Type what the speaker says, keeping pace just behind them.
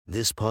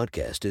This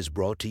podcast is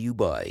brought to you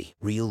by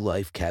Real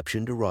Life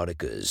Captioned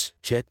Eroticas.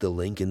 Check the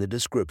link in the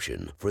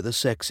description for the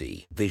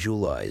sexy,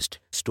 visualized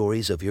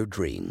stories of your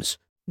dreams.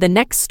 The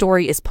next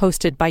story is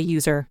posted by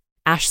user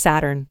Ash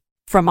Saturn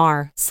from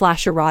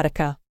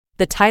r/erotica.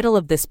 The title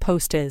of this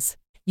post is,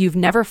 "You've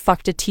Never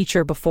Fucked a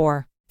Teacher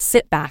Before."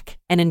 Sit back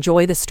and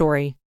enjoy the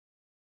story.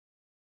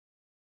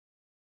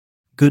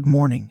 "Good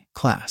morning,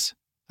 class,"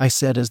 I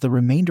said as the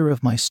remainder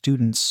of my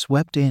students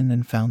swept in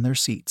and found their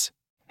seats.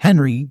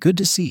 "Henry, good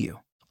to see you.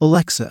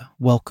 Alexa,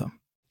 welcome.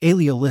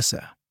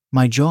 Alyssa."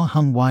 My jaw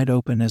hung wide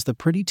open as the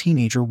pretty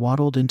teenager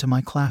waddled into my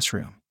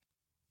classroom,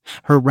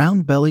 her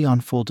round belly on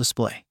full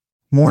display.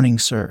 "Morning,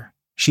 sir,"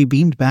 she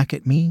beamed back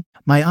at me.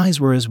 My eyes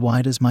were as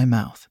wide as my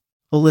mouth.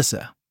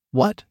 "Alyssa,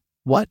 what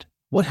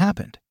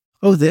happened?"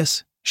 "Oh,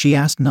 this," she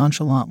asked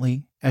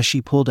nonchalantly as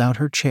she pulled out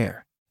her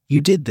chair.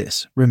 "You did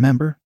this,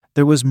 remember?"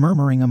 There was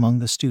murmuring among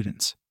the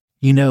students.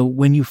 "You know,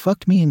 when you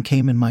fucked me and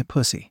came in my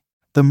pussy."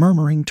 The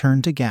murmuring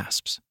turned to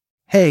gasps.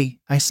 "Hey,"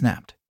 I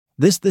snapped.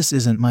 This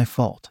isn't my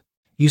fault.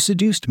 "You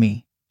seduced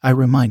me," I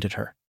reminded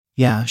her.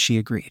 "Yeah," she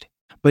agreed.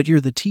 "But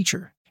you're the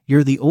teacher.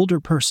 You're the older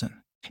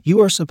person.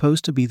 You are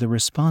supposed to be the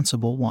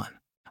responsible one."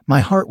 My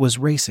heart was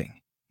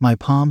racing. My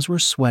palms were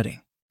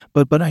sweating.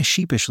 But I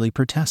sheepishly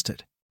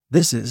protested.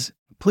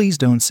 Please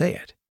don't say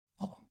it."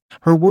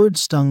 Her words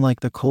stung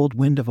like the cold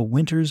wind of a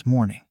winter's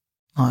morning.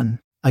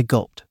 I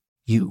gulped.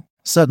 "You."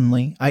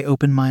 Suddenly, I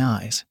opened my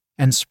eyes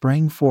and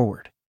sprang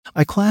forward.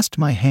 I clasped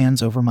my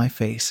hands over my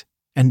face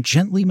and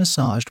gently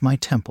massaged my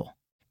temple.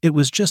 It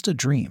was just a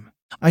dream.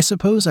 I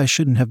suppose I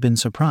shouldn't have been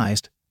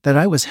surprised that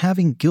I was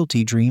having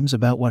guilty dreams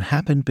about what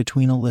happened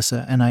between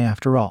Alyssa and I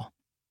after all.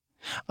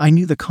 I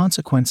knew the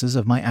consequences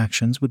of my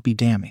actions would be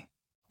damning.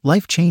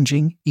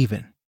 Life-changing,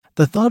 even.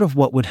 The thought of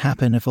what would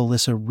happen if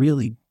Alyssa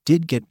really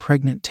did get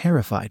pregnant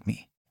terrified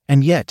me.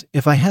 And yet,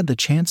 if I had the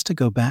chance to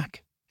go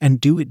back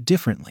and do it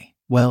differently,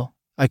 well,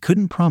 I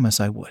couldn't promise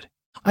I would.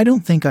 I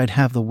don't think I'd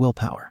have the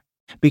willpower.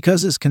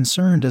 Because as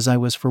concerned as I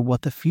was for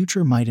what the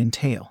future might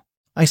entail,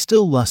 I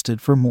still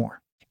lusted for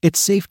more. It's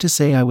safe to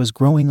say I was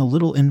growing a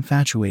little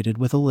infatuated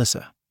with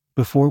Alyssa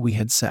before we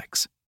had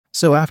sex.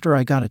 So after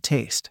I got a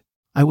taste,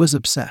 I was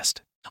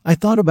obsessed. I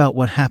thought about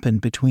what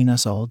happened between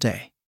us all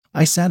day.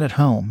 I sat at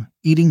home,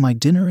 eating my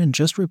dinner and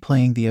just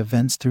replaying the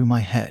events through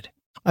my head.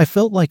 I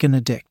felt like an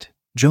addict,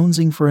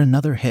 jonesing for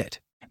another hit.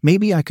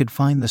 Maybe I could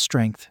find the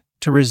strength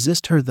to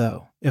resist her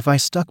though, if I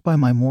stuck by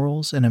my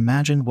morals and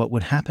imagined what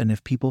would happen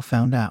if people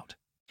found out.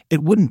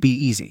 It wouldn't be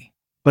easy,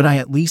 but I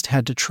at least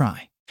had to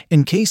try.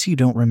 In case you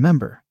don't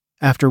remember,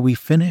 after we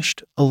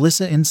finished,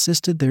 Alyssa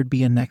insisted there'd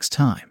be a next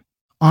time.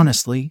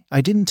 Honestly,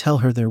 I didn't tell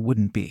her there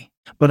wouldn't be,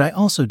 but I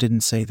also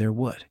didn't say there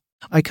would.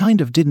 I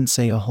kind of didn't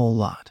say a whole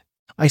lot.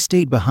 I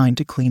stayed behind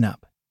to clean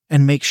up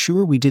and make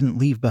sure we didn't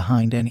leave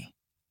behind any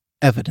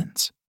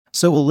evidence.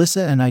 So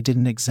Alyssa and I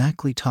didn't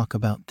exactly talk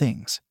about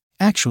things.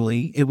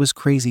 Actually, it was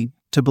crazy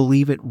to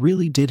believe it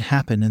really did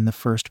happen in the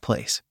first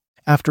place.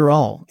 After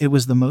all, it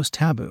was the most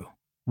taboo,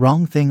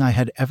 wrong thing I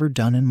had ever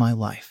done in my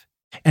life.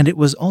 And it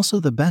was also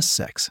the best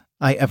sex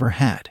I ever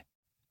had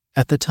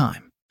at the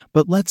time.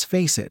 But let's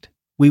face it,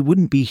 we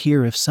wouldn't be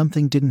here if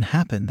something didn't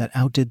happen that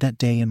outdid that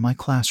day in my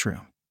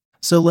classroom.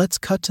 So let's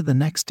cut to the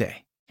next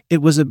day.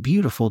 It was a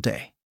beautiful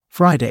day.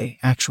 Friday,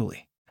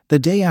 actually. The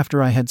day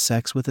after I had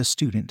sex with a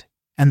student,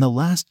 and the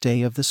last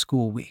day of the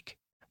school week.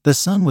 The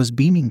sun was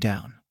beaming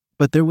down,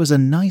 but there was a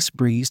nice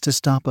breeze to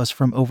stop us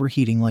from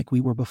overheating like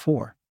we were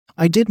before.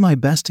 I did my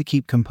best to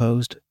keep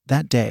composed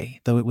that day,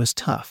 though it was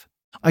tough.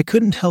 I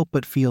couldn't help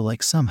but feel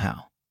like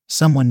somehow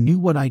someone knew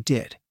what I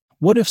did.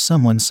 What if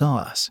someone saw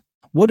us?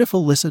 What if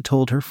Alyssa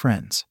told her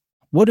friends?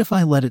 What if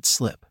I let it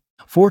slip?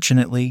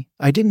 Fortunately,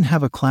 I didn't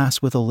have a class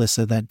with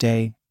Alyssa that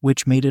day,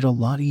 which made it a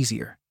lot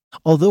easier.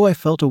 Although I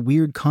felt a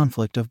weird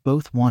conflict of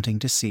both wanting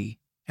to see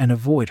and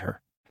avoid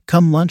her.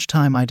 Come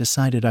lunchtime, I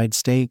decided I'd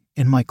stay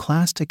in my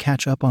class to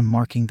catch up on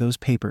marking those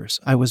papers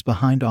I was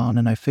behind on,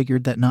 and I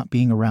figured that not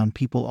being around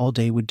people all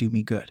day would do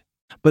me good.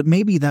 But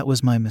maybe that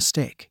was my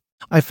mistake.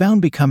 I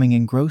found becoming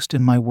engrossed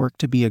in my work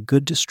to be a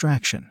good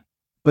distraction.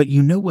 But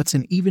you know what's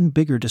an even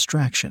bigger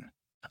distraction?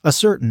 A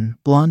certain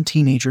blonde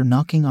teenager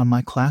knocking on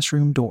my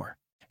classroom door.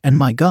 And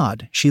my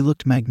God, she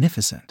looked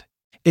magnificent.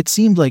 It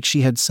seemed like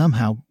she had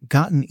somehow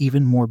gotten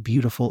even more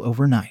beautiful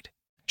overnight.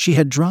 She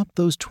had dropped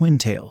those twin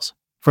tails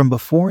from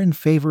before in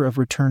favor of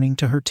returning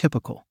to her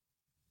typical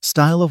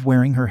style of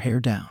wearing her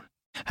hair down.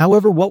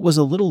 However, what was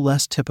a little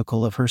less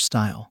typical of her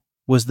style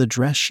was the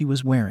dress she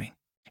was wearing.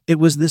 It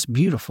was this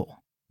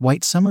beautiful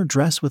white summer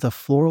dress with a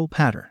floral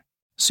pattern.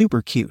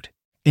 Super cute.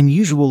 In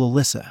usual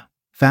Alyssa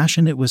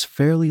fashion, it was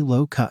fairly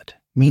low cut,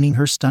 meaning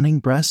her stunning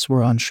breasts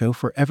were on show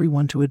for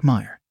everyone to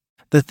admire.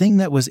 The thing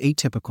that was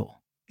atypical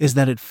is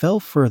that it fell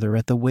further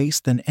at the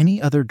waist than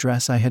any other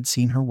dress I had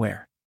seen her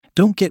wear.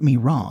 Don't get me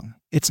wrong,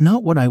 it's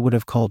not what I would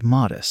have called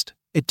modest.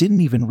 It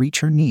didn't even reach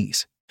her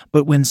knees.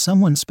 But when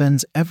someone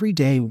spends every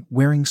day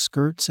wearing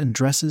skirts and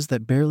dresses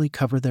that barely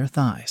cover their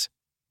thighs,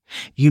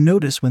 you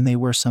notice when they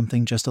wear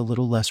something just a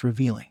little less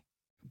revealing.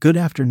 "Good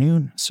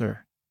afternoon,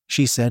 sir,"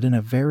 she said in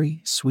a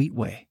very sweet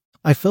way.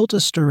 I felt a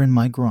stir in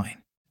my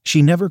groin.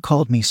 She never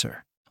called me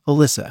sir.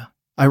 Alyssa,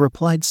 I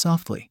replied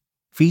softly,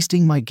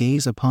 feasting my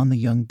gaze upon the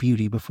young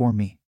beauty before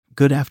me.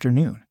 Good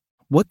afternoon.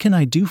 What can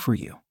I do for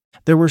you?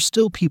 There were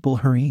still people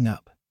hurrying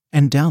up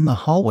and down the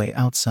hallway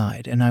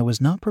outside, and I was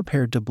not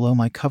prepared to blow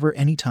my cover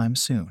anytime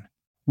soon.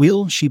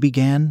 Will, she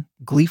began,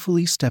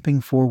 gleefully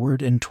stepping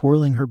forward and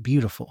twirling her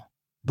beautiful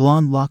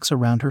blonde locks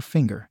around her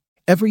finger.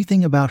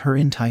 Everything about her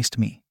enticed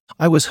me.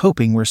 I was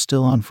hoping we're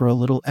still on for a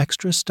little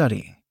extra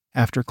studying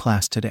after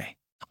class today.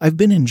 I've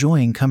been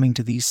enjoying coming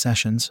to these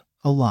sessions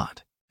a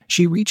lot.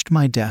 She reached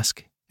my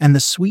desk, and the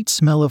sweet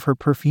smell of her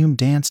perfume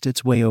danced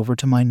its way over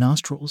to my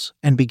nostrils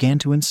and began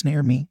to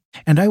ensnare me,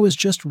 and I was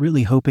just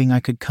really hoping I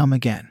could come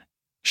again.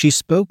 She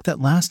spoke that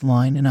last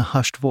line in a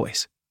hushed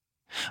voice,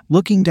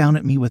 looking down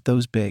at me with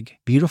those big,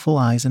 beautiful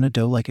eyes and a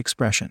doe-like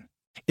expression.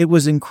 It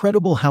was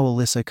incredible how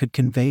Alyssa could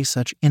convey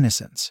such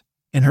innocence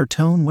in her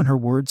tone when her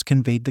words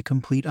conveyed the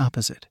complete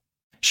opposite.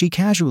 She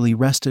casually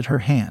rested her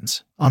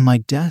hands on my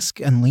desk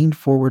and leaned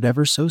forward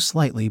ever so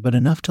slightly, but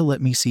enough to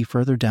let me see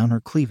further down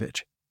her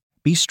cleavage.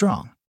 Be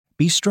strong,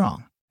 be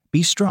strong,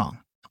 be strong.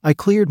 I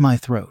cleared my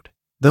throat,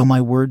 though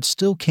my words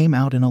still came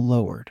out in a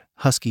lowered,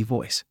 husky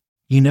voice.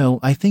 You know,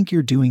 I think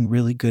you're doing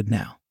really good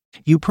now.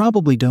 You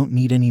probably don't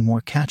need any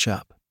more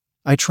catch-up.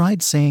 I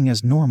tried saying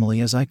as normally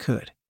as I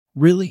could.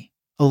 Really?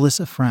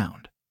 Alyssa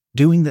frowned,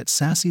 doing that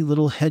sassy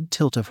little head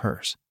tilt of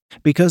hers.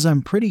 Because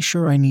I'm pretty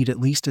sure I need at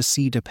least a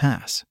C to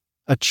pass.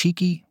 A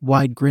cheeky,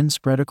 wide grin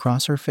spread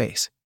across her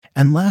face.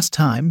 And last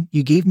time,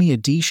 you gave me a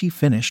D, she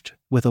finished,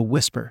 with a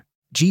whisper.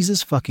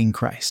 Jesus fucking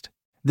Christ.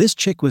 This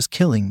chick was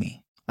killing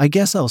me. I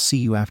guess I'll see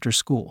you after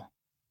school,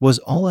 was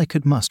all I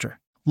could muster.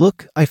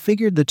 Look, I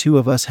figured the two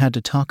of us had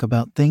to talk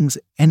about things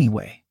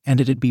anyway, and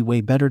it'd be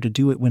way better to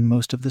do it when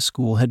most of the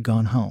school had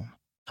gone home.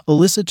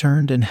 Alyssa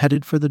turned and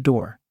headed for the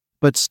door,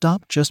 but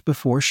stopped just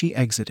before she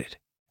exited.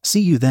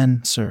 See you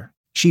then, sir.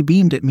 She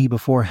beamed at me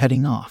before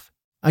heading off.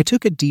 I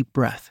took a deep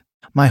breath.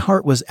 My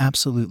heart was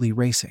absolutely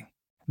racing.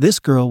 This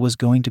girl was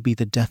going to be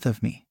the death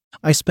of me.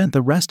 I spent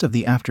the rest of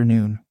the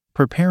afternoon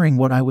preparing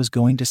what I was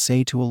going to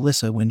say to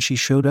Alyssa when she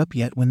showed up,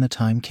 yet when the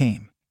time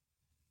came,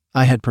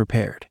 I had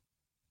prepared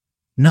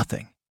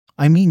nothing.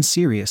 I mean,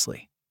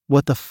 seriously,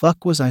 what the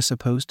fuck was I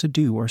supposed to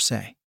do or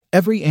say?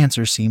 Every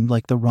answer seemed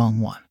like the wrong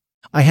one.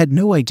 I had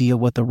no idea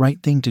what the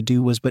right thing to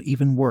do was, but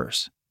even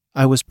worse,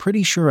 I was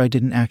pretty sure I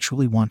didn't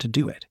actually want to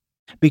do it.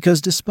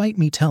 Because despite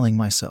me telling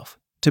myself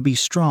to be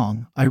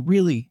strong, I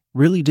really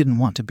didn't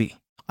want to be.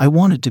 I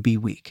wanted to be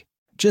weak.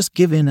 Just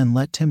give in and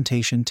let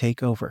temptation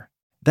take over.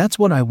 That's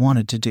what I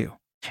wanted to do.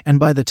 And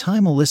by the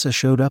time Alyssa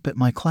showed up at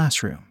my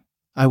classroom,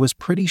 I was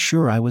pretty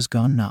sure I was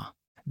gone.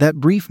 That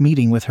brief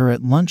meeting with her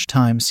at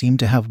lunchtime seemed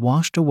to have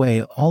washed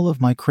away all of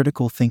my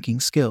critical thinking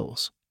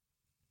skills,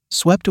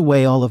 swept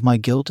away all of my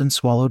guilt, and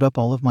swallowed up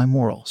all of my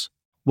morals.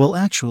 Well,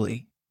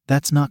 actually,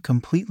 that's not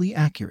completely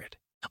accurate.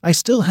 I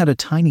still had a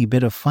tiny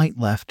bit of fight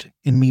left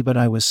in me, but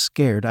I was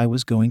scared I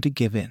was going to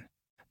give in.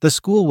 The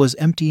school was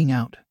emptying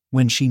out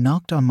when she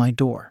knocked on my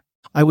door.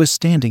 I was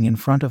standing in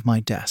front of my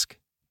desk,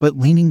 but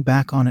leaning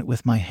back on it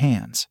with my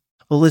hands.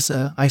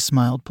 Alyssa, I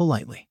smiled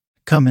politely.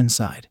 Come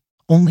inside.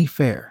 Only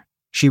fair,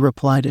 she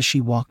replied as she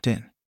walked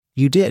in.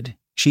 You did,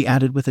 she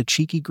added with a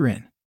cheeky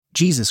grin.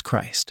 Jesus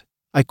Christ.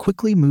 I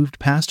quickly moved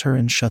past her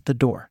and shut the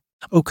door.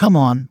 Oh, come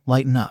on,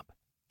 lighten up.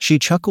 She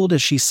chuckled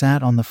as she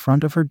sat on the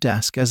front of her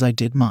desk as I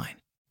did mine.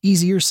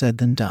 Easier said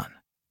than done,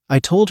 I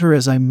told her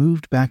as I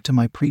moved back to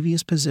my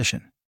previous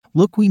position.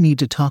 Look, we need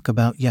to talk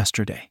about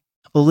yesterday.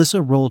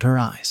 Alyssa rolled her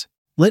eyes.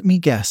 Let me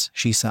guess,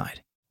 she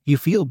sighed. You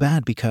feel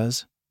bad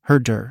because,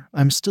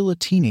 I'm still a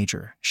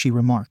teenager, she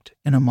remarked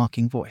in a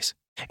mocking voice.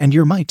 And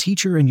you're my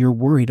teacher and you're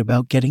worried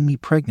about getting me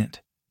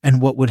pregnant.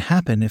 And what would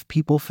happen if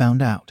people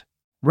found out?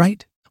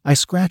 Right? I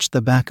scratched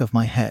the back of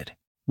my head.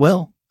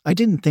 Well, I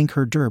didn't think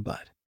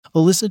but.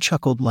 Alyssa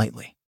chuckled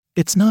lightly.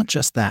 It's not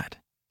just that,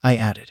 I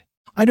added.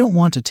 I don't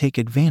want to take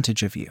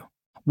advantage of you.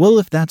 Well,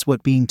 if that's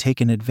what being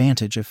taken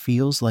advantage of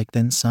feels like,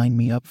 then sign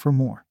me up for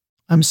more.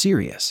 I'm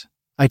serious,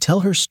 I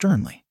tell her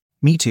sternly.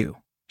 Me too,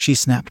 she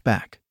snapped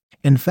back.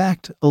 In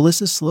fact,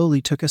 Alyssa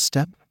slowly took a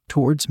step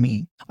towards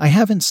me. I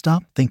haven't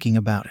stopped thinking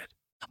about it.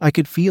 I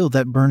could feel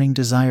that burning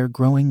desire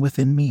growing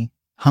within me,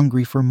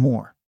 hungry for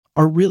more.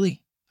 Or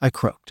really? I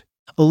croaked.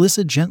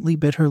 Alyssa gently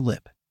bit her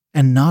lip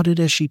and nodded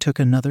as she took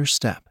another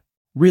step.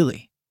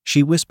 Really?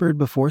 She whispered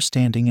before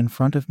standing in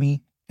front of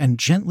me and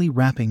gently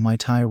wrapping my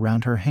tie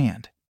around her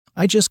hand.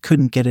 I just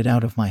couldn't get it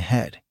out of my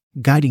head,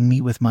 guiding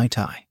me with my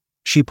tie.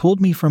 She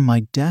pulled me from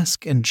my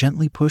desk and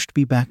gently pushed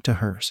me back to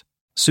hers.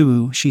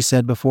 Sue, she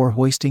said before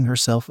hoisting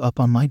herself up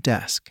on my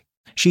desk.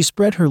 She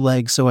spread her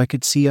legs so I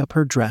could see up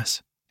her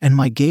dress, and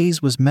my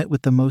gaze was met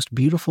with the most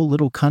beautiful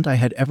little cunt I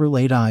had ever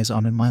laid eyes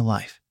on in my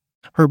life.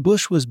 Her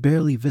bush was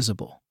barely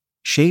visible,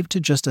 shaved to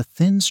just a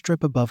thin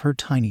strip above her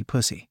tiny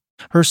pussy.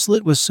 Her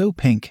slit was so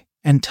pink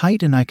and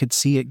tight, and I could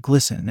see it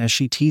glisten as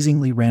she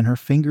teasingly ran her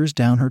fingers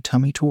down her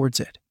tummy towards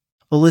it.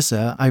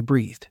 Alyssa, I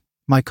breathed,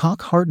 my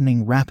cock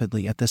hardening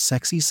rapidly at the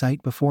sexy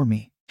sight before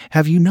me.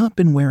 Have you not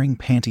been wearing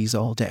panties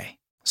all day?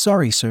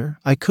 Sorry, sir,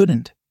 I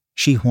couldn't,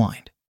 she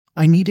whined.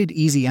 I needed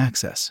easy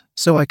access,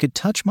 so I could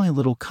touch my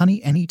little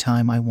cunny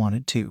anytime I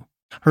wanted to.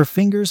 Her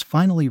fingers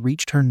finally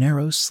reached her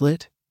narrow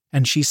slit,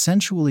 and she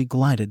sensually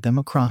glided them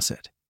across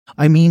it.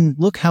 I mean,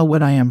 look how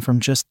wet I am from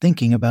just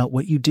thinking about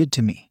what you did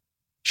to me,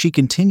 she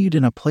continued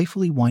in a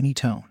playfully whiny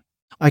tone.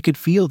 I could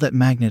feel that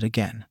magnet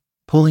again,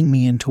 pulling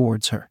me in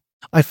towards her.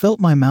 I felt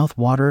my mouth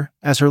water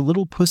as her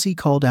little pussy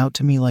called out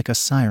to me like a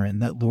siren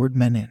that lured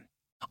men in.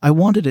 I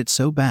wanted it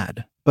so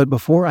bad, but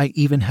before I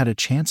even had a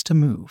chance to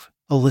move,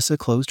 Alyssa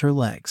closed her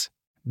legs.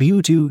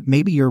 Beauty,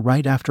 maybe you're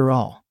right after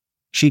all,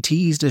 she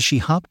teased as she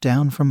hopped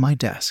down from my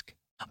desk.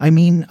 I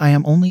mean, I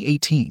am only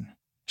 18,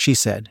 she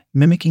said,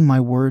 mimicking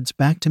my words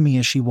back to me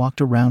as she walked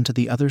around to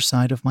the other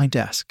side of my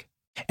desk.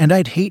 And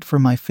I'd hate for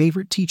my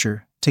favorite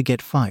teacher to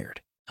get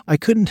fired. I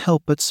couldn't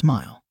help but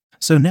smile.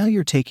 So now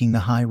you're taking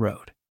the high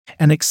road.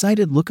 An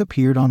excited look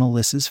appeared on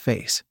Alyssa's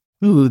face.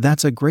 Ooh,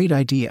 that's a great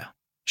idea,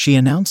 she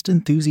announced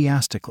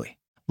enthusiastically.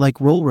 Like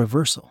role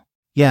reversal.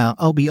 Yeah,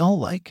 I'll be all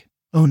like,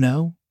 oh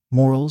no,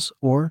 morals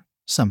or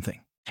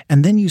something.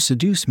 And then you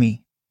seduce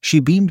me, she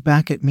beamed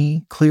back at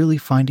me, clearly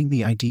finding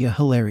the idea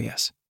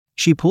hilarious.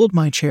 She pulled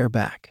my chair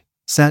back,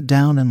 sat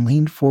down and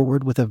leaned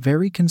forward with a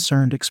very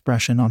concerned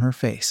expression on her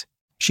face.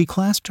 She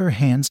clasped her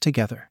hands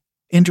together,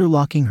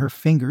 interlocking her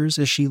fingers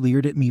as she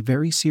leered at me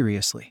very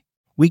seriously.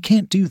 We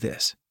can't do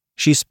this,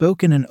 she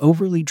spoke in an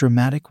overly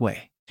dramatic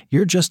way.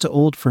 You're just too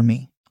old for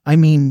me. I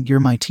mean, you're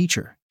my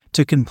teacher.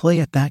 Can play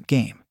at that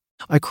game.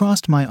 I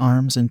crossed my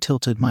arms and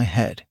tilted my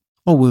head.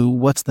 Oh, woo,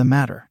 what's the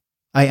matter?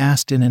 I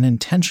asked in an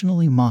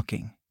intentionally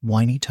mocking,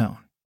 whiny tone.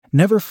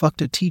 Never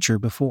fucked a teacher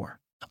before.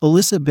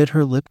 Alyssa bit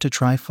her lip to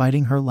try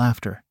fighting her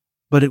laughter,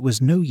 but it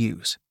was no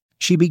use.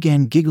 She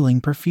began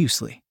giggling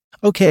profusely.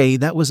 Okay,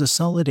 that was a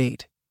solid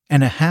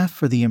 8.5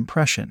 for the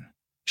impression,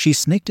 she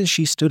snicked as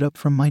she stood up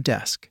from my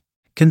desk.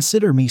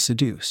 Consider me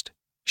seduced,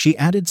 she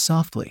added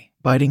softly,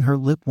 biting her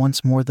lip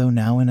once more, though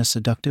now in a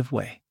seductive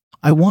way.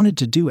 I wanted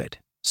to do it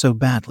so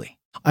badly.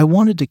 I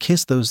wanted to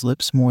kiss those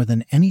lips more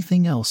than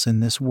anything else in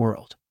this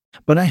world.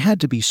 But I had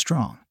to be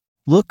strong.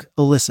 Look,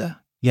 Alyssa,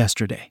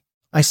 yesterday.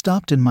 I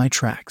stopped in my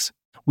tracks.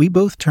 We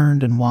both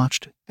turned and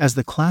watched as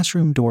the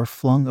classroom door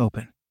flung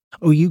open.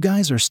 Oh, you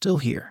guys are still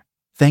here.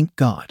 Thank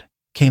God,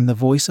 came the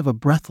voice of a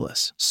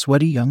breathless,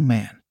 sweaty young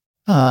man.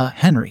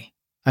 Henry,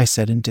 I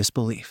said in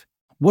disbelief.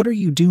 What are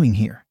you doing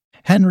here?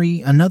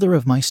 Henry, another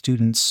of my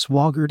students,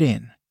 swaggered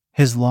in,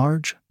 his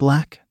large,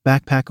 black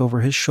backpack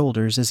over his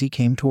shoulders as he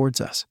came towards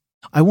us.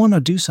 I want to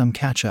do some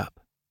catch-up,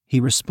 he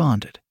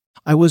responded.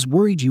 I was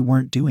worried you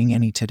weren't doing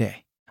any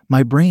today.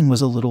 My brain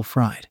was a little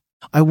fried.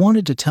 I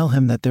wanted to tell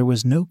him that there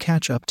was no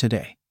catch-up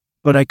today,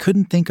 but I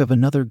couldn't think of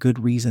another good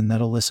reason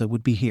that Alyssa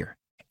would be here.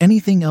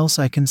 Anything else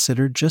I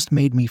considered just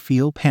made me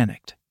feel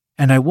panicked,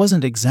 and I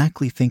wasn't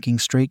exactly thinking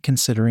straight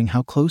considering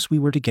how close we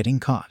were to getting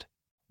caught.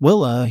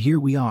 Well, here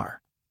we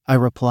are, I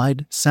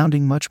replied,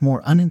 sounding much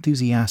more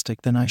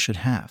unenthusiastic than I should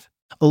have.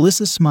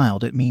 Alyssa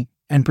smiled at me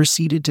and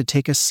proceeded to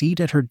take a seat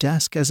at her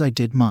desk as I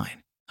did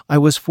mine. I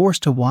was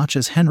forced to watch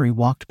as Henry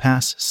walked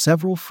past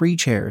several free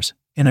chairs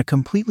in a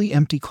completely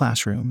empty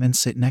classroom and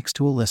sit next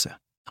to Alyssa.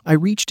 I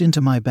reached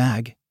into my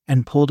bag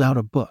and pulled out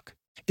a book.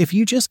 If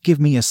you just give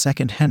me a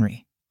second,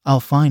 Henry, I'll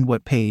find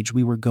what page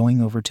we were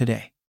going over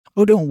today.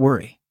 Oh, don't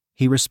worry,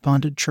 he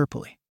responded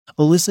chirpily.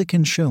 Alyssa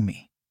can show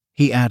me,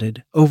 he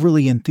added,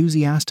 overly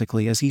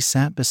enthusiastically as he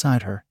sat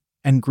beside her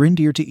and grinned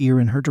ear to ear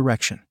in her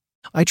direction.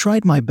 I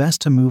tried my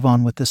best to move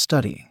on with the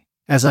studying,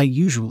 as I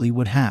usually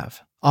would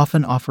have,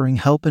 often offering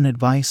help and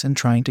advice and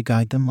trying to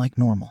guide them like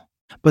normal.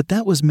 But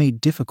that was made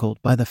difficult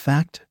by the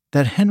fact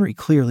that Henry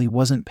clearly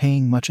wasn't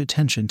paying much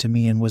attention to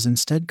me and was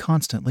instead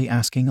constantly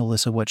asking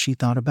Alyssa what she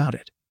thought about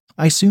it.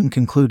 I soon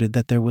concluded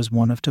that there was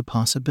one of two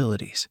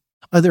possibilities.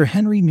 Either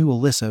Henry knew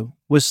Alyssa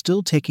was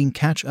still taking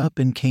catch-up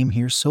and came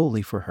here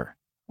solely for her,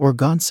 or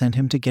God sent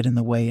him to get in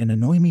the way and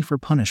annoy me for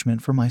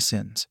punishment for my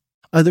sins.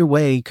 Either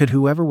way, could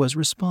whoever was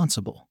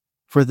responsible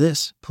for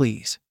this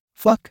please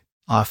fuck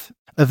off.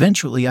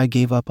 Eventually, I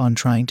gave up on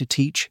trying to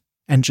teach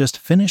and just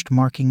finished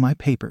marking my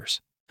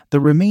papers. The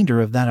remainder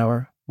of that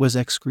hour was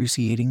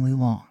excruciatingly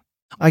long.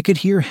 I could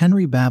hear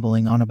Henry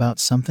babbling on about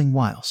something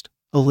whilst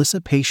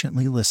Alyssa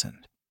patiently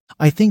listened.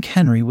 I think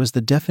Henry was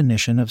the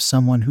definition of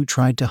someone who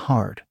tried too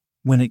hard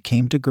when it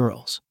came to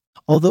girls.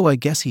 Although I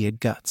guess he had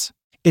guts.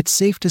 It's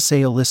safe to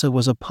say Alyssa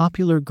was a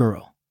popular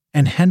girl,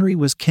 and Henry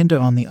was kinda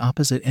on the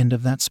opposite end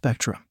of that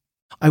spectrum.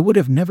 I would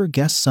have never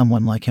guessed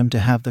someone like him to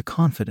have the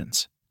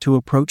confidence to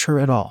approach her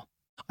at all.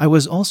 I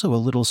was also a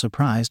little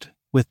surprised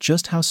with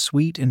just how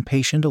sweet and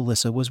patient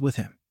Alyssa was with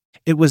him.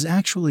 It was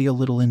actually a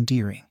little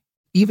endearing.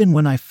 Even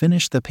when I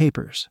finished the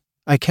papers,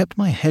 I kept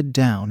my head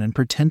down and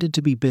pretended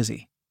to be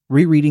busy,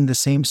 rereading the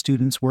same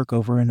student's work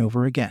over and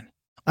over again.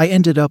 I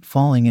ended up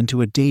falling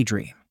into a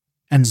daydream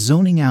and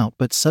zoning out,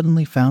 but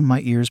suddenly found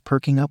my ears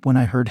perking up when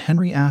I heard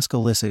Henry ask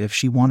Alyssa if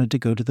she wanted to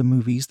go to the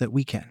movies that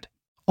weekend.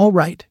 All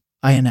right,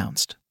 I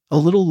announced, a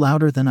little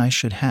louder than I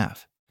should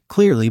have.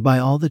 Clearly, by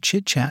all the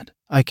chit-chat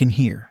I can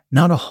hear,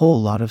 not a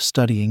whole lot of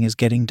studying is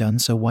getting done,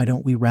 so why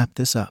don't we wrap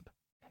this up?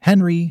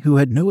 Henry, who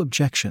had no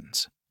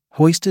objections,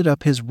 hoisted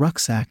up his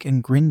rucksack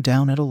and grinned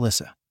down at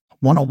Alyssa.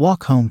 "Wanna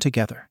walk home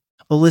together?"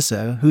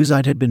 Alyssa, whose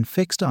eye had been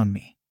fixed on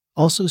me,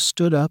 also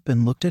stood up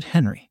and looked at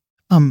Henry.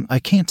 I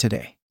can't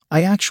today.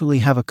 I actually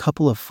have a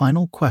couple of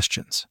final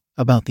questions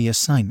about the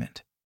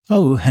assignment."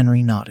 Oh,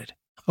 Henry nodded.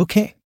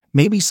 "Okay,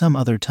 maybe some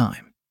other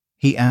time,"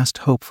 he asked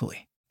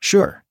hopefully.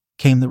 "Sure,"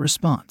 came the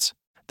response.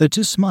 The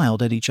two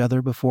smiled at each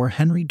other before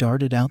Henry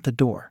darted out the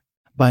door.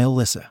 "Bye,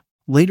 Alyssa.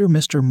 Later,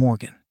 Mr.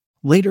 Morgan."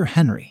 "Later,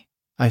 Henry,"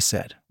 I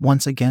said,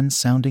 once again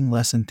sounding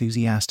less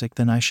enthusiastic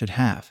than I should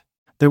have.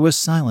 There was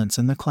silence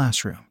in the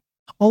classroom.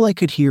 All I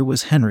could hear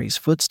was Henry's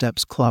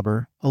footsteps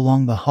clobber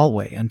along the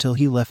hallway until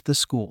he left the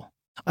school.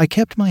 I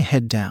kept my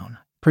head down,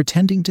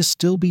 pretending to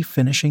still be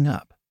finishing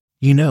up.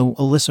 "You know,"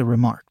 Alyssa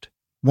remarked,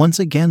 once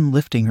again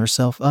lifting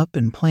herself up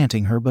and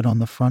planting her butt on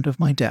the front of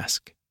my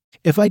desk.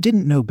 "If I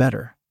didn't know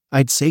better,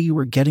 I'd say you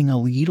were getting a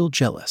little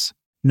jealous."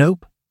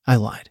 "Nope," I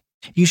lied.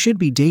 "You should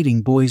be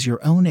dating boys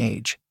your own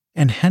age,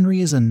 and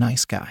Henry is a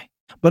nice guy."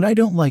 "But I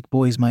don't like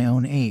boys my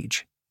own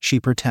age," she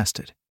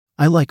protested.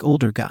 "I like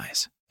older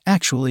guys.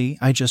 Actually,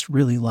 I just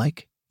really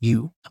like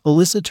you."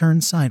 Alyssa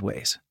turned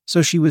sideways,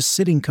 so she was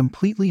sitting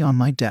completely on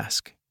my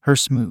desk. Her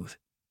smooth,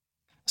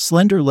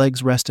 slender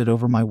legs rested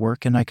over my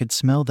work and I could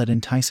smell that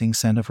enticing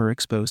scent of her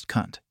exposed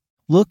cunt.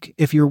 "Look,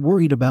 if you're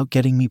worried about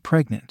getting me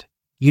pregnant,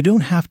 you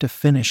don't have to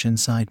finish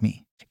inside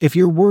me. If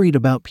you're worried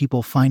about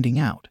people finding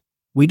out,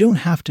 we don't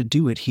have to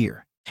do it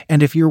here.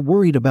 And if you're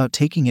worried about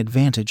taking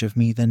advantage of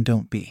me, then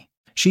don't be."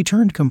 She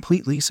turned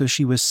completely so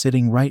she was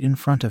sitting right in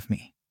front of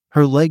me.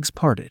 Her legs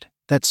parted,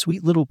 that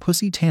sweet little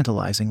pussy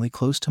tantalizingly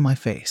close to my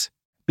face.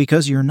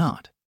 "Because you're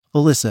not."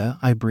 "Alyssa,"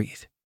 I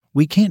breathed.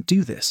 "We can't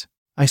do this."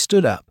 I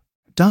stood up.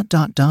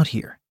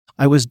 Here.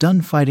 I was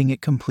done fighting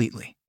it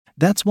completely.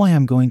 "That's why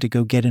I'm going to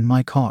go get in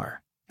my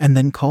car, and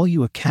then call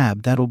you a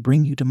cab that'll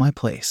bring you to my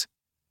place."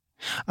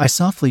 I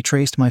softly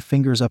traced my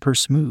fingers up her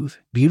smooth,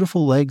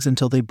 beautiful legs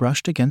until they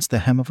brushed against the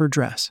hem of her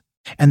dress.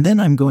 "And then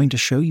I'm going to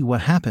show you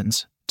what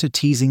happens to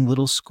teasing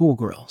little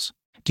schoolgirls.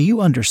 Do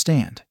you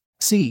understand?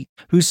 See,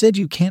 who said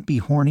you can't be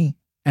horny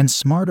and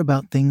smart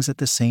about things at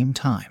the same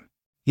time?"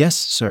 "Yes,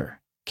 sir,"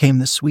 came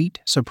the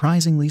sweet,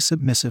 surprisingly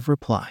submissive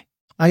reply.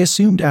 I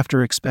assumed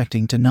after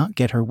expecting to not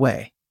get her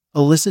way,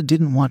 Alyssa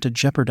didn't want to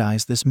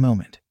jeopardize this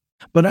moment.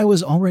 But I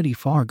was already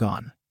far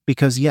gone,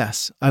 because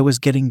yes, I was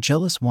getting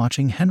jealous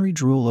watching Henry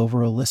drool over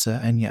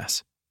Alyssa, and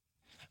yes,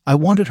 I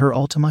wanted her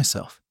all to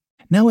myself.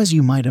 Now, as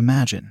you might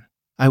imagine,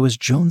 I was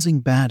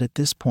jonesing bad at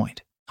this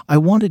point. I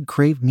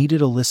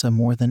needed Alyssa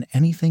more than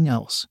anything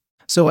else.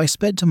 So I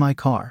sped to my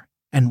car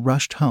and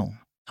rushed home.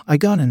 I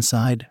got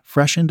inside,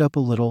 freshened up a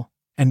little,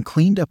 and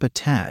cleaned up a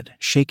tad,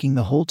 shaking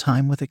the whole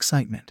time with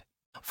excitement.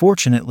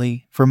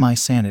 Fortunately, for my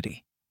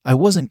sanity, I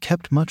wasn't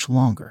kept much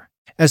longer.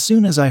 As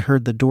soon as I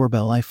heard the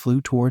doorbell, I flew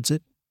towards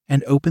it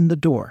and opened the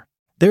door.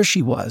 There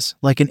she was,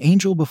 like an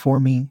angel before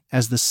me,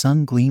 as the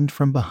sun gleamed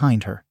from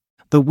behind her.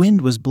 The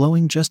wind was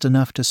blowing just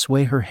enough to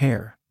sway her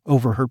hair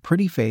over her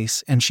pretty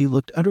face, and she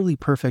looked utterly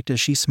perfect as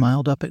she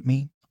smiled up at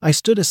me. I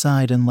stood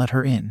aside and let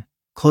her in,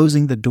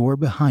 closing the door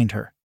behind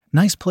her.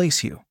 "Nice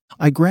place, you."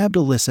 I grabbed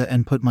Alyssa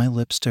and put my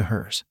lips to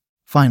hers.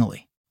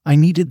 Finally, I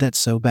needed that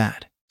so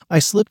bad. I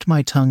slipped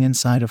my tongue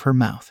inside of her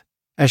mouth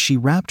as she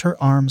wrapped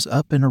her arms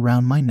up and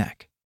around my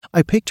neck.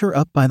 I picked her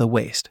up by the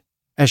waist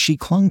as she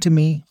clung to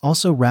me,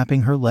 also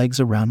wrapping her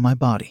legs around my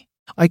body.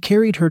 I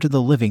carried her to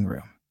the living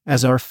room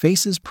as our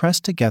faces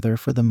pressed together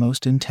for the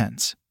most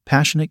intense,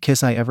 passionate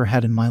kiss I ever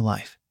had in my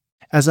life.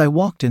 As I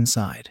walked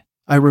inside,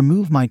 I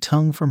removed my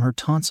tongue from her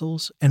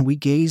tonsils and we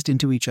gazed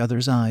into each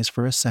other's eyes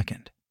for a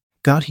second.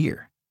 "Got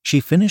here," she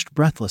finished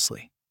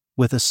breathlessly,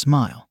 with a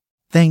smile.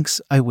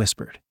 "Thanks," I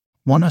whispered.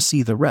 "Wanna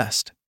see the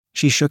rest?"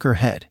 She shook her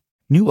head.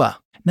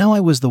 Now I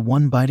was the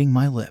one biting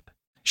my lip.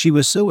 She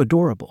was so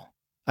adorable.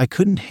 I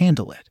couldn't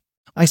handle it.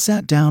 I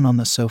sat down on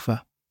the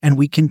sofa, and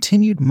we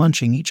continued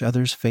munching each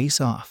other's face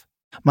off.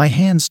 My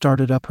hands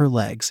started up her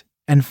legs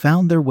and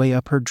found their way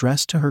up her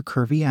dress to her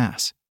curvy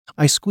ass.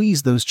 I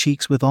squeezed those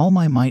cheeks with all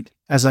my might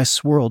as I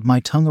swirled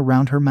my tongue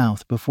around her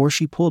mouth before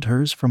she pulled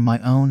hers from my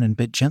own and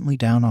bit gently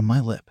down on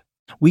my lip.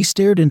 We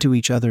stared into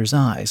each other's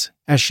eyes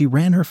as she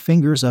ran her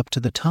fingers up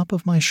to the top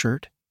of my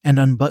shirt and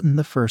unbuttoned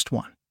the first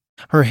one.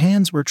 Her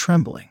hands were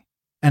trembling,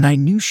 and I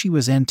knew she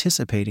was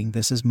anticipating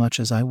this as much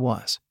as I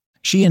was.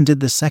 She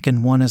undid the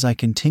second one as I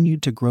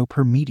continued to grope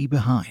her meaty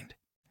behind.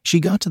 She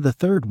got to the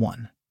third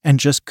one and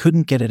just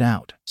couldn't get it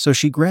out, so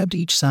she grabbed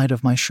each side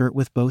of my shirt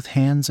with both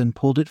hands and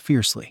pulled it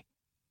fiercely,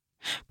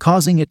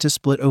 causing it to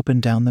split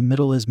open down the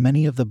middle as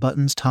many of the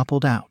buttons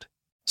toppled out.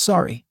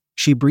 "Sorry,"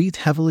 she breathed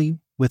heavily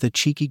with a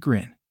cheeky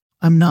grin.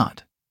 "I'm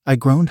not," I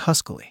groaned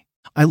huskily.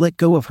 I let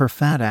go of her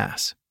fat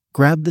ass,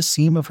 grabbed the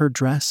seam of her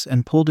dress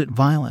and pulled it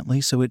violently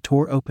so it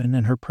tore open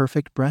and her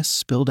perfect breasts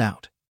spilled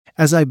out.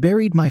 As I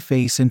buried my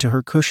face into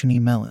her cushiony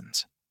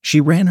melons, she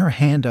ran her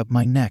hand up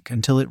my neck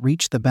until it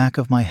reached the back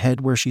of my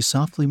head, where she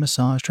softly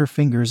massaged her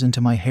fingers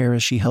into my hair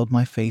as she held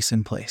my face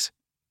in place,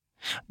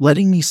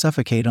 letting me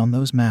suffocate on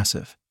those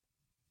massive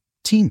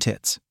teen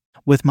tits,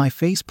 with my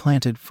face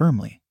planted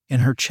firmly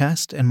in her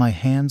chest and my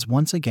hands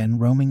once again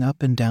roaming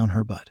up and down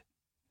her butt.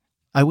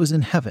 I was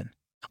in heaven.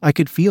 I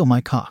could feel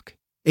my cock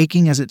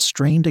aching as it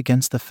strained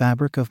against the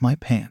fabric of my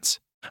pants.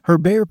 Her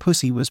bare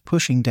pussy was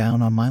pushing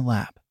down on my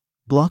lap,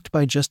 blocked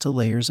by just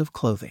layers of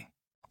clothing.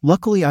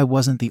 Luckily, I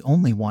wasn't the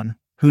only one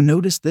who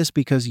noticed this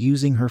because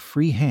using her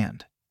free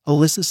hand,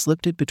 Alyssa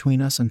slipped it between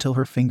us until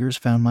her fingers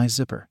found my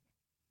zipper,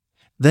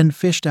 then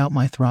fished out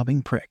my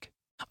throbbing prick.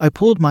 I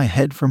pulled my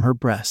head from her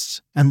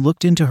breasts and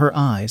looked into her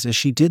eyes as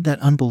she did that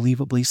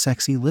unbelievably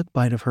sexy lip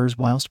bite of hers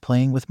whilst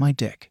playing with my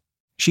dick.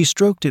 She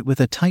stroked it with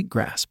a tight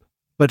grasp,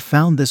 but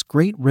found this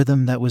great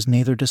rhythm that was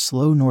neither too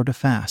slow nor too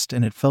fast,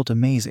 and it felt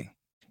amazing.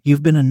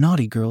 "You've been a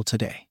naughty girl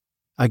today,"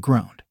 I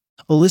groaned.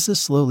 Alyssa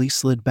slowly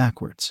slid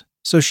backwards,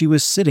 so she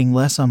was sitting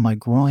less on my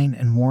groin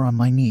and more on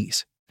my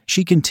knees.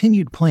 She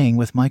continued playing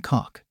with my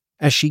cock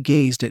as she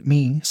gazed at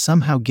me,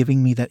 somehow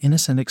giving me that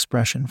innocent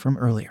expression from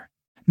earlier.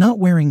 "Not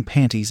wearing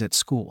panties at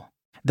school,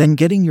 then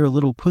getting your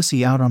little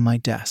pussy out on my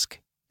desk,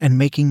 and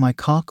making my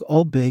cock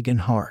all big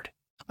and hard.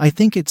 I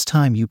think it's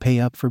time you pay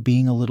up for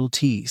being a little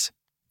tease,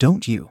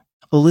 don't you?"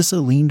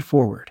 Alyssa leaned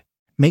forward.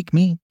 "Make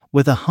me?"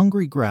 With a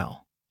hungry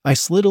growl, I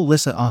slid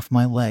Alyssa off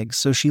my legs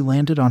so she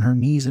landed on her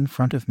knees in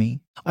front of me.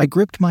 I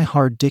gripped my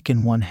hard dick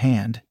in one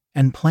hand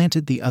and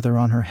planted the other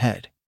on her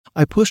head.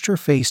 I pushed her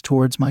face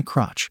towards my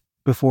crotch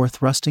before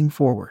thrusting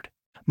forward.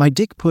 My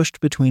dick pushed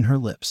between her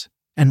lips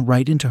and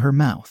right into her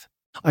mouth.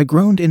 I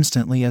groaned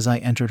instantly as I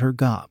entered her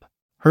gob.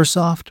 Her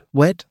soft,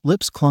 wet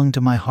lips clung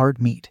to my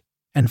hard meat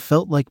and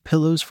felt like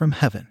pillows from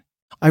heaven.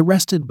 I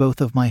rested both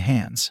of my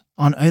hands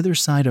on either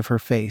side of her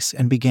face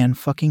and began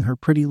fucking her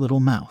pretty little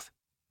mouth,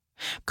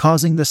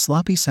 causing the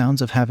sloppy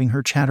sounds of having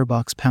her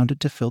chatterbox pounded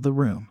to fill the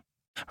room.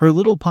 Her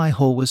little pie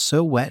hole was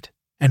so wet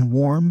and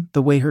warm,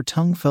 the way her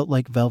tongue felt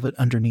like velvet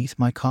underneath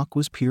my cock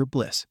was pure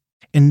bliss.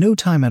 In no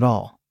time at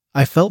all,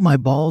 I felt my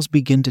balls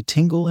begin to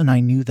tingle, and I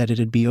knew that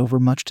it'd be over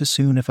much too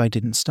soon if I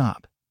didn't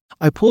stop.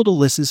 I pulled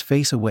Alyssa's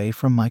face away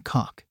from my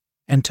cock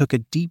and took a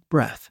deep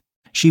breath.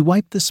 She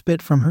wiped the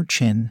spit from her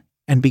chin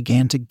and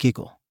began to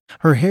giggle.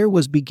 Her hair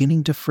was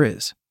beginning to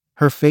frizz.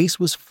 Her face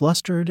was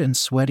flustered and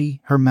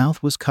sweaty, her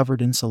mouth was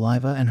covered in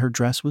saliva, and her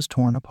dress was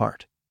torn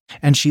apart.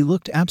 And she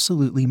looked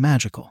absolutely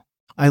magical.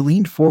 I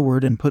leaned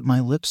forward and put my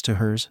lips to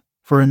hers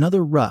for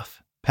another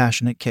rough,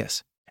 passionate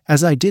kiss.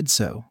 As I did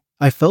so,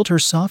 I felt her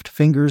soft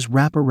fingers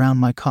wrap around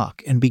my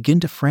cock and begin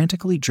to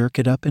frantically jerk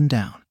it up and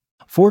down.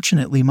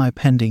 Fortunately, my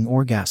pending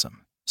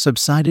orgasm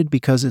subsided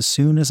because as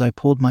soon as I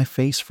pulled my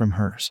face from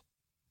hers,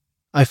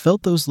 I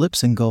felt those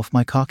lips engulf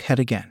my cock head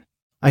again.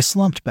 I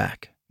slumped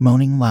back,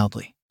 moaning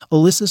loudly.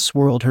 Alyssa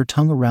swirled her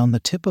tongue around the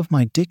tip of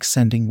my dick,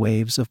 sending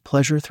waves of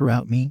pleasure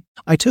throughout me.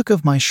 I took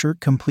off my shirt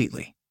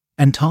completely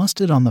and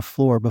tossed it on the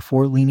floor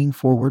before leaning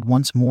forward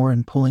once more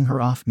and pulling her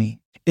off me.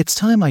 "It's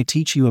time I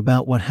teach you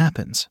about what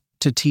happens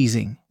to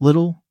teasing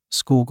little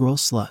schoolgirl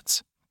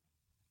sluts,"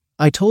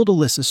 I told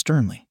Alyssa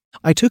sternly.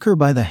 I took her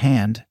by the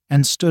hand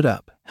and stood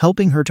up,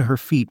 helping her to her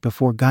feet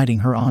before guiding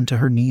her onto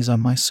her knees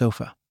on my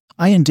sofa.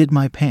 I undid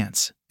my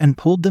pants and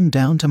pulled them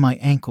down to my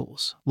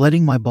ankles,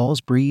 letting my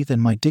balls breathe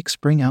and my dick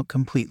spring out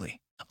completely.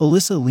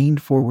 Alyssa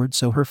leaned forward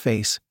so her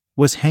face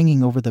was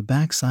hanging over the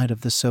backside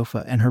of the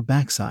sofa and her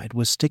backside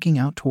was sticking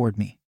out toward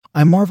me.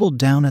 I marveled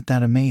down at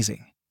that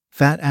amazing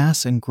fat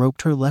ass and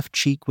groped her left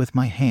cheek with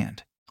my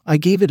hand. I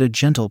gave it a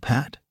gentle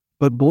pat,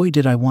 but boy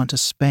did I want to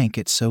spank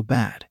it so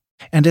bad.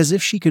 And as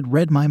if she could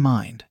read my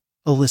mind,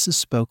 Alyssa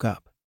spoke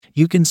up.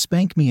 "You can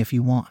spank me if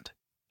you want,"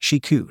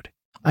 she cooed.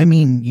 "I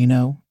mean, you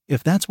know,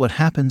 if that's what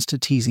happens to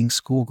teasing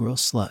schoolgirl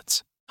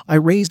sluts." I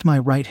raised my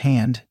right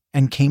hand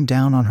and came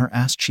down on her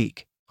ass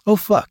cheek. "Oh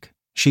fuck,"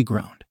 she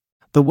groaned.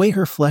 The way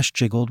her flesh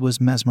jiggled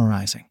was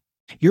mesmerizing.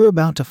 "You're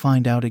about to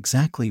find out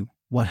exactly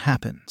what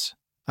happens,"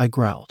 I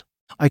growled.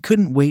 I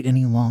couldn't wait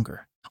any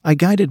longer. I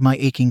guided my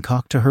aching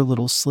cock to her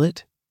little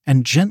slit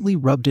and gently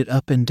rubbed it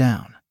up and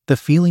down. The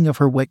feeling of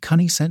her wet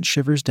cunny sent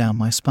shivers down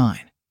my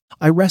spine.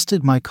 I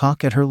rested my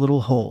cock at her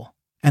little hole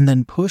and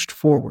then pushed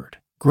forward,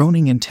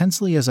 groaning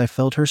intensely as I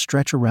felt her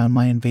stretch around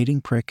my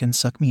invading prick and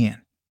suck me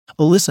in.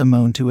 Alyssa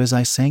moaned too as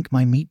I sank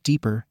my meat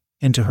deeper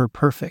into her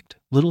perfect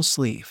little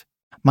sleeve.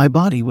 My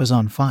body was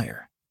on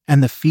fire,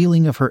 and the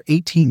feeling of her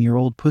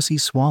 18-year-old pussy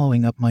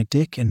swallowing up my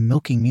dick and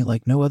milking me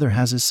like no other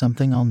has is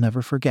something I'll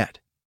never forget.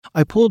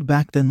 I pulled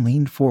back then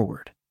leaned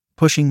forward,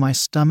 pushing my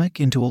stomach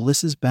into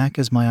Alyssa's back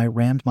as my eye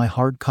rammed my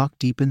hard cock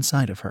deep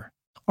inside of her.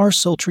 Our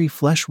sultry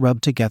flesh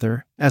rubbed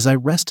together as I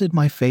rested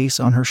my face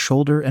on her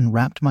shoulder and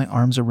wrapped my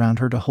arms around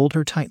her to hold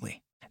her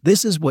tightly.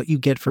 "This is what you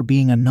get for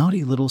being a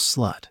naughty little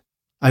slut,"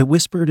 I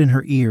whispered in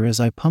her ear as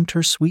I pumped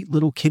her sweet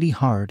little kitty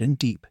hard and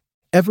deep.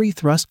 Every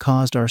thrust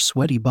caused our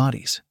sweaty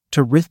bodies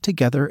to writhe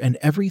together, and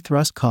every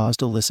thrust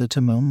caused Alyssa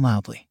to moan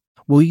loudly.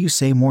 "Will you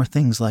say more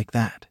things like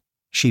that?"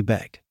 she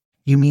begged.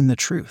 "You mean the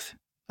truth?"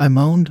 I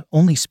moaned,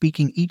 only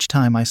speaking each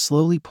time I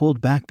slowly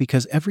pulled back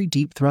because every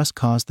deep thrust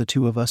caused the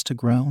two of us to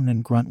groan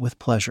and grunt with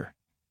pleasure.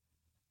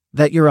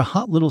 "That you're a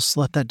hot little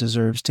slut that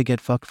deserves to get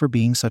fucked for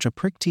being such a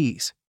prick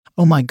tease."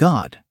 "Oh my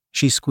god,"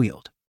 she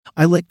squealed.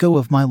 I let go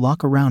of my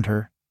lock around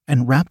her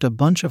and wrapped a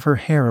bunch of her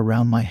hair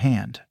around my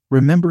hand,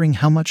 remembering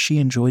how much she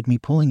enjoyed me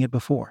pulling it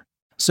before.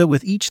 So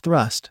with each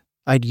thrust,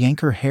 I'd yank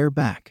her hair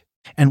back,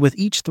 and with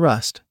each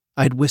thrust,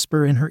 I'd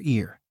whisper in her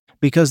ear,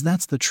 "Because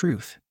that's the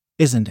truth,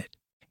 isn't it?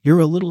 You're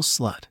a little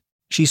slut."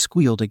 She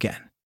squealed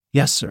again.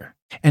 "Yes, sir.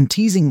 And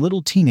teasing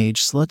little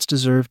teenage sluts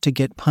deserve to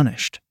get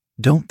punished,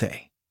 don't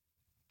they?"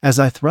 As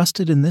I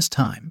thrusted in this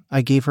time,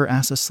 I gave her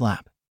ass a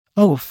slap.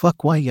 "Oh,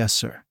 fuck, why yes,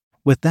 sir."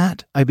 With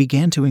that, I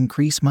began to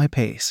increase my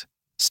pace,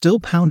 still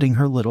pounding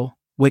her little,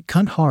 wet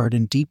cunt hard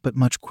and deep but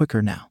much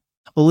quicker now.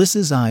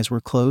 Alyssa's eyes were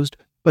closed,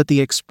 but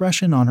the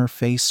expression on her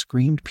face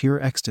screamed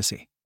pure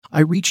ecstasy.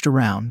 I reached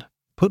around,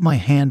 put my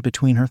hand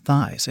between her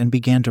thighs and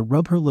began to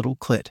rub her little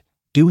clit,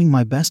 doing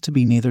my best to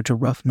be neither too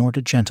rough nor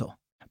too gentle.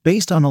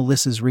 Based on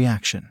Alyssa's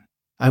reaction,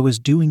 I was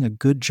doing a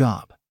good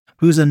job.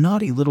 "Who's a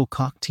naughty little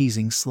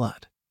cock-teasing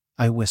slut?"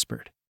 I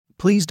whispered.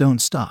 "Please don't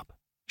stop,"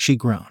 she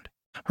groaned.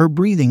 Her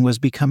breathing was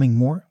becoming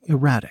more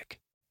erratic.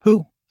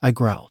 "Who?" I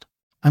growled.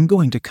 "I'm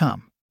going to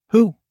come."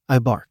 "Who?" I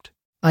barked.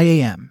 "I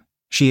am,"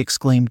 she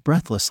exclaimed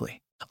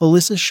breathlessly.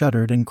 Alyssa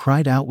shuddered and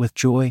cried out with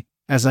joy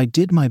as I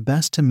did my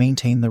best to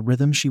maintain the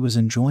rhythm she was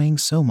enjoying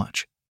so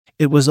much.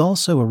 It was all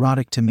so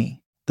erotic to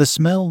me. The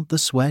smell, the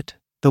sweat,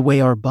 the way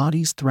our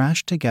bodies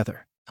thrashed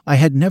together. I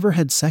had never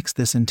had sex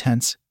this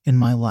intense in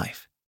my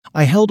life.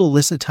 I held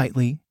Alyssa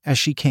tightly as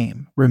she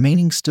came,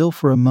 remaining still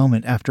for a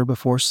moment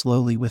before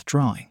slowly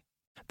withdrawing.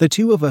 The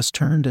two of us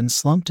turned and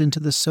slumped into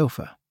the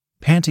sofa,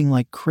 panting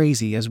like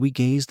crazy as we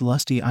gazed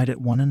lusty-eyed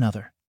at one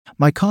another.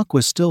 My cock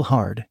was still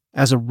hard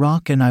as a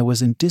rock and I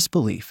was in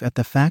disbelief at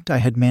the fact I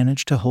had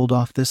managed to hold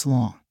off this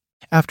long.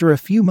 After a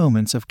few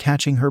moments of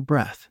catching her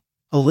breath,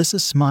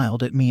 Alyssa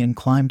smiled at me and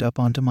climbed up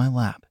onto my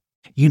lap.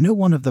 "You know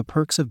one of the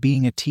perks of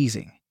being a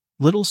teasing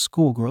little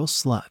schoolgirl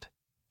slut?"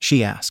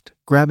 she asked,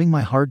 grabbing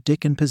my hard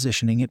dick and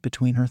positioning it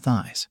between her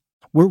thighs.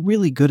 "We're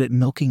really good at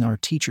milking our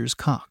teachers'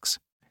 cocks."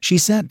 She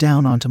sat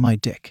down onto my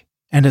dick,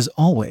 and as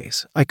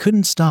always, I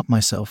couldn't stop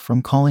myself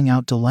from calling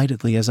out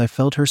delightedly as I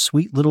felt her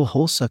sweet little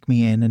hole suck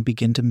me in and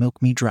begin to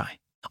milk me dry.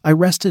 I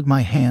rested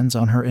my hands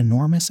on her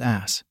enormous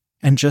ass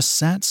and just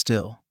sat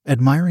still,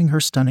 admiring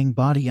her stunning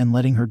body and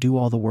letting her do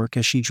all the work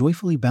as she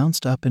joyfully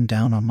bounced up and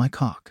down on my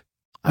cock.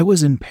 I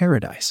was in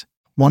paradise.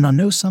 "Wanna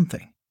know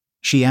something?"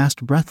 she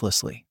asked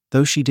breathlessly,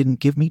 though she didn't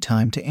give me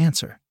time to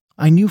answer.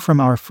 "I knew from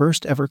our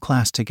first ever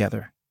class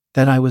together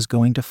that I was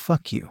going to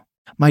fuck you."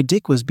 My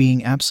dick was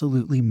being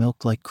absolutely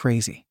milked like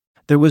crazy.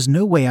 There was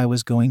no way I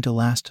was going to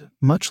last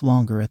much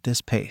longer at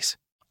this pace.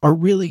 "Or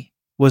really?"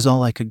 was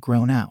all I could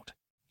groan out.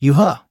 "You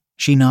huh?"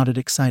 she nodded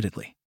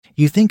excitedly.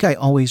 "You think I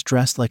always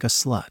dressed like a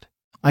slut?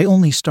 I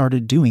only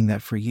started doing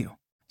that for you,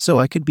 so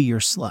I could be your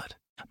slut."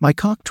 My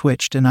cock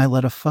twitched and I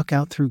let a fuck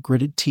out through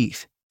gritted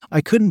teeth.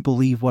 I couldn't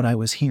believe what I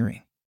was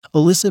hearing.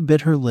 Alyssa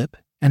bit her lip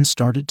and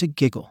started to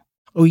giggle.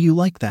 "Oh, you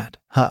like that,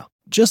 huh?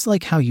 Just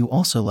like how you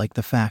also like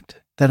the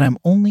fact that I'm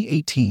only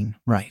 18,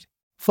 right?"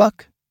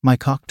 "Fuck." My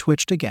cock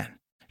twitched again.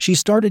 She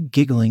started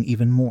giggling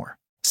even more.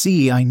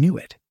 See, I knew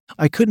it.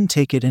 I couldn't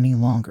take it any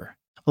longer.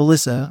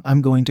 "Alyssa,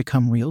 I'm going to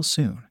come real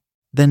soon."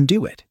 "Then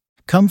do it.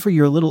 Come for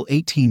your little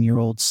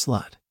 18-year-old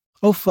slut."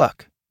 "Oh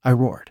fuck," I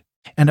roared.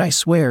 And I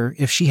swear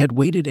if she had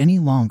waited any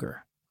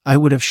longer, I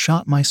would have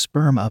shot my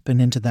sperm up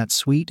and into that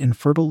sweet and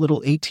fertile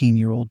little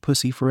 18-year-old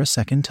pussy for a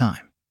second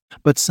time.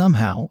 But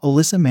somehow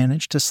Alyssa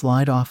managed to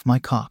slide off my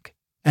cock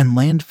and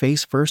land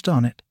face first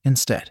on it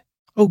instead.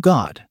 "Oh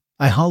God,"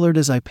 I hollered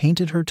as I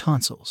painted her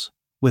tonsils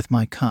with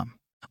my cum.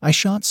 I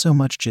shot so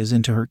much jizz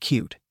into her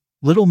cute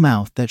little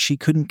mouth that she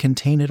couldn't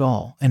contain it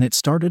all, and it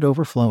started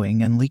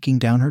overflowing and leaking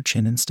down her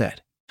chin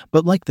instead.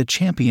 But like the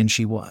champion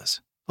she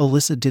was,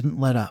 Alyssa didn't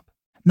let up.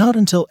 Not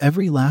until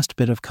every last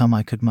bit of cum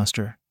I could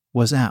muster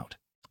was out.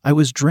 I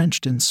was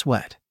drenched in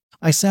sweat.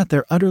 I sat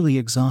there utterly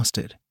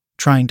exhausted,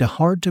 trying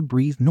hard to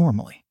breathe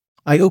normally.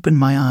 I opened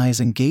my eyes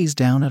and gazed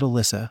down at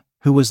Alyssa,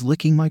 who was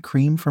licking my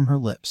cream from her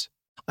lips.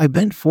 I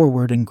bent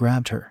forward and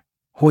grabbed her,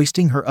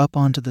 hoisting her up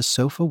onto the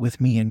sofa with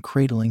me and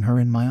cradling her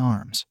in my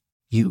arms.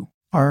 "You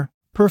are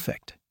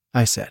perfect,"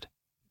 I said,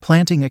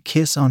 planting a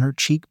kiss on her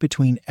cheek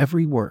between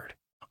every word.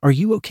 "Are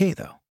you okay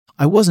though?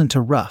 I wasn't too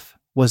rough,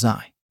 was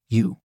I?"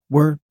 "You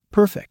were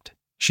perfect,"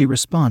 she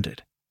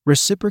responded,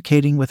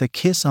 reciprocating with a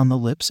kiss on the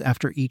lips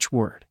after each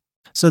word.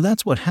 "So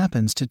that's what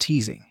happens to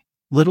teasing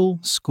little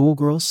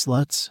schoolgirl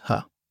sluts,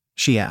 huh?"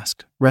 she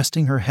asked,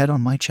 resting her head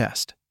on my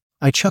chest.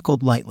 I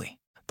chuckled lightly.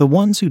 "The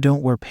ones who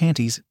don't wear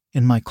panties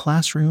in my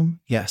classroom,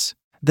 yes.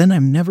 Then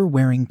I'm never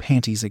wearing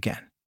panties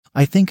again.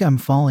 I think I'm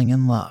falling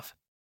in love."